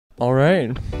All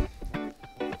right.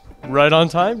 Right on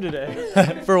time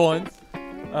today, for once.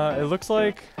 It looks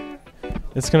like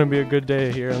it's going to be a good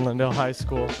day here in Lindale High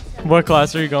School. What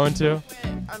class are you going to?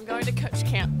 I'm going to coach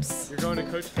camps. You're going to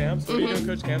coach camps? What are you doing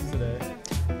coach camps today?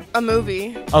 A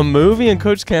movie. A movie and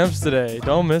coach camps today.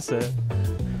 Don't miss it.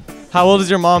 How old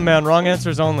is your mom, man? Wrong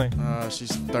answers only.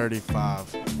 She's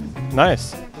 35.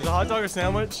 Nice. Is a hot dog a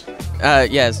sandwich?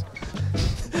 Yes.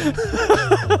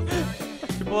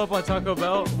 You pull up on Taco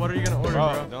Bell. What are you going to order,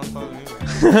 bro? Don't follow me.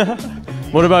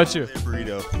 What about you?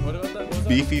 Burrito. What about that? What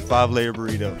Beefy 5-layer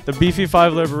burrito. The beefy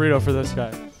 5-layer burrito for this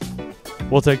guy.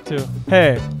 We'll take 2.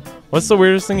 Hey, what's the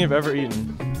weirdest thing you've ever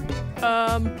eaten?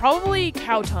 Probably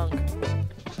cow tongue.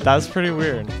 That's pretty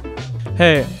weird.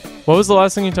 Hey, what was the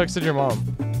last thing you texted your mom?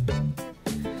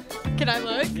 Can I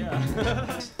look?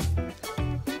 Yeah.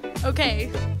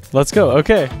 Okay. Let's go.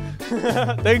 Okay.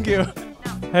 Thank you.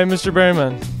 Hey, Mr.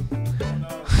 Berryman.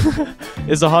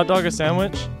 Is a hot dog a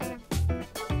sandwich?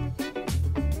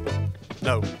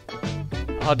 No.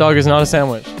 A hot dog is not a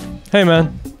sandwich. Hey, man.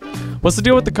 What's the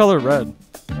deal with the color red?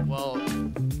 Well,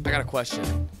 I got a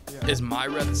question. Yeah. Is my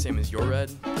red the same as your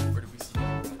red? Or do we see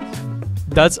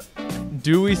different reds?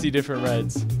 Do we see different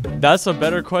reds? That's a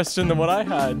better question than what I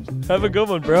had. Have a good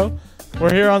one, bro.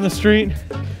 We're here on the street.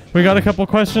 We got a couple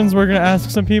questions we're gonna ask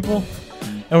some people,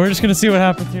 and we're just gonna see what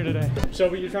happens here today.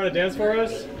 Shelby, you trying to dance for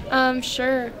us?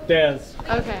 Sure. Dance.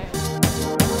 Okay.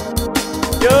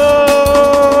 Yo!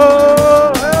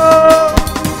 Yo!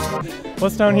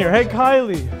 What's down here? Hey,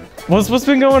 Kylie. What's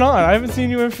been going on? I haven't seen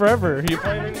you in forever.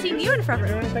 I haven't seen you in forever.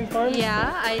 You doing anything fun?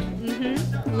 Yeah, Anything?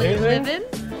 living.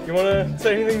 You wanna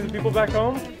say anything to the people back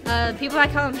home? People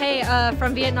back home, hey,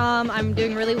 from Vietnam, I'm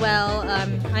doing really well.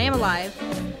 I am alive.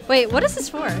 Wait, what is this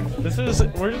for?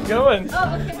 We're just going.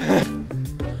 Oh, okay.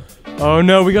 Oh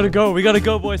no, we gotta go,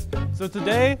 boys. So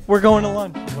today, we're going to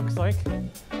lunch, it looks like.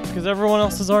 Because everyone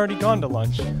else has already gone to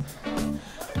lunch.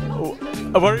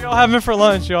 What are y'all having for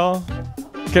lunch, y'all?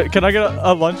 Can I get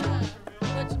a lunch?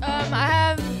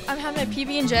 I'm having a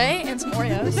PB&J and some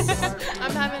Oreos.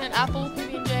 I'm having an apple,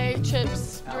 PB&J,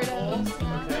 chips, Doritos.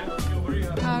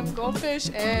 Goldfish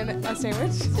and a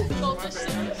sandwich.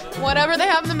 Whatever they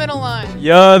have in the middle line.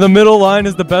 Yeah, the middle line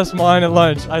is the best line at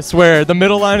lunch. I swear, the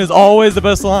middle line is always the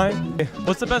best line.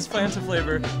 What's the best Fanta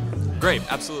flavor? Grape,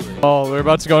 absolutely. Oh, we're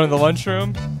about to go into the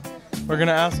lunchroom. We're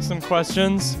gonna ask some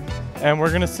questions, and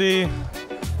we're gonna see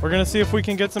if we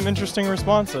can get some interesting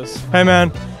responses. Hey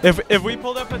man, if we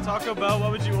pulled up at Taco Bell, what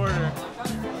would you order?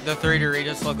 The 3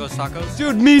 Doritos Locos Tacos.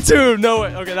 Dude, me too. No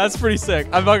way. Okay, that's pretty sick.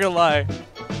 I'm not gonna lie.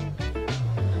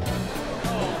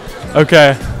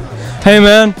 Okay. Hey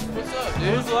man. What's up, dude?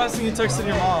 What was the last thing you texted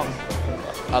your mom?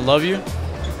 I love you.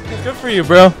 Good for you,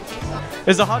 bro.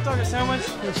 Is a hot dog a sandwich?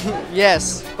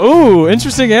 Yes. Ooh,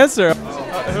 interesting answer.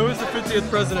 Who is the 50th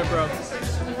president, bro?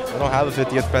 I don't have a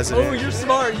 50th president. Oh, you're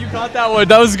smart. You got that one.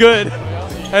 That was good.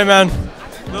 Hey man,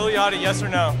 Lil Yachty, yes or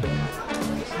no?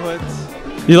 What?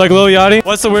 You like Lil Yachty?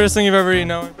 What's the weirdest thing you've ever eaten,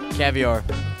 Owen? Caviar.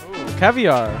 Ooh,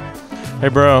 caviar. Hey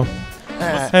bro.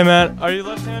 Hey man, are you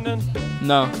left-handed?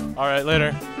 No. All right,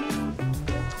 later.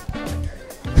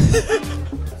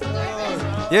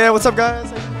 Yeah, what's up, guys?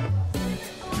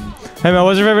 Hey man,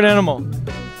 what's your favorite animal?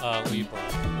 Libra.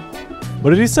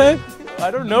 What did he say? I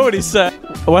don't know what he said.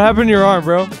 What happened to your arm,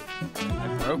 bro? I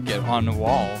broke it on the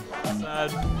wall.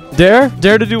 Sad. Dare?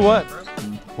 Dare to do what?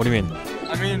 What do you mean?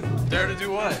 I mean, dare to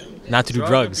do what? Not to do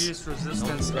drugs. Abuse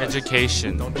resistance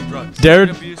education. Don't do drugs. Dare.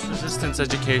 Drug abuse resistance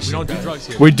education. We don't do drugs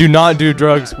here. We do not do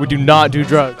drugs. We do not do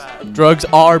drugs. Drugs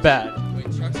are bad. Wait,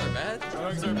 drugs are bad?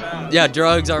 Drugs are bad. Yeah,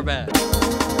 drugs are bad.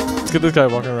 Let's get this guy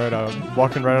walking right out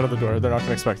of the door. They're not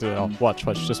gonna expect it at all. Watch,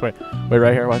 just wait. Wait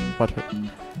right here, watch.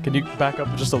 Can you back up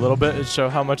just a little bit and show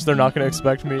how much they're not gonna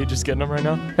expect me just getting them right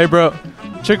now? Hey bro,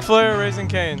 Chick-fil-A or Raising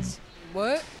Cane's?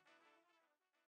 What?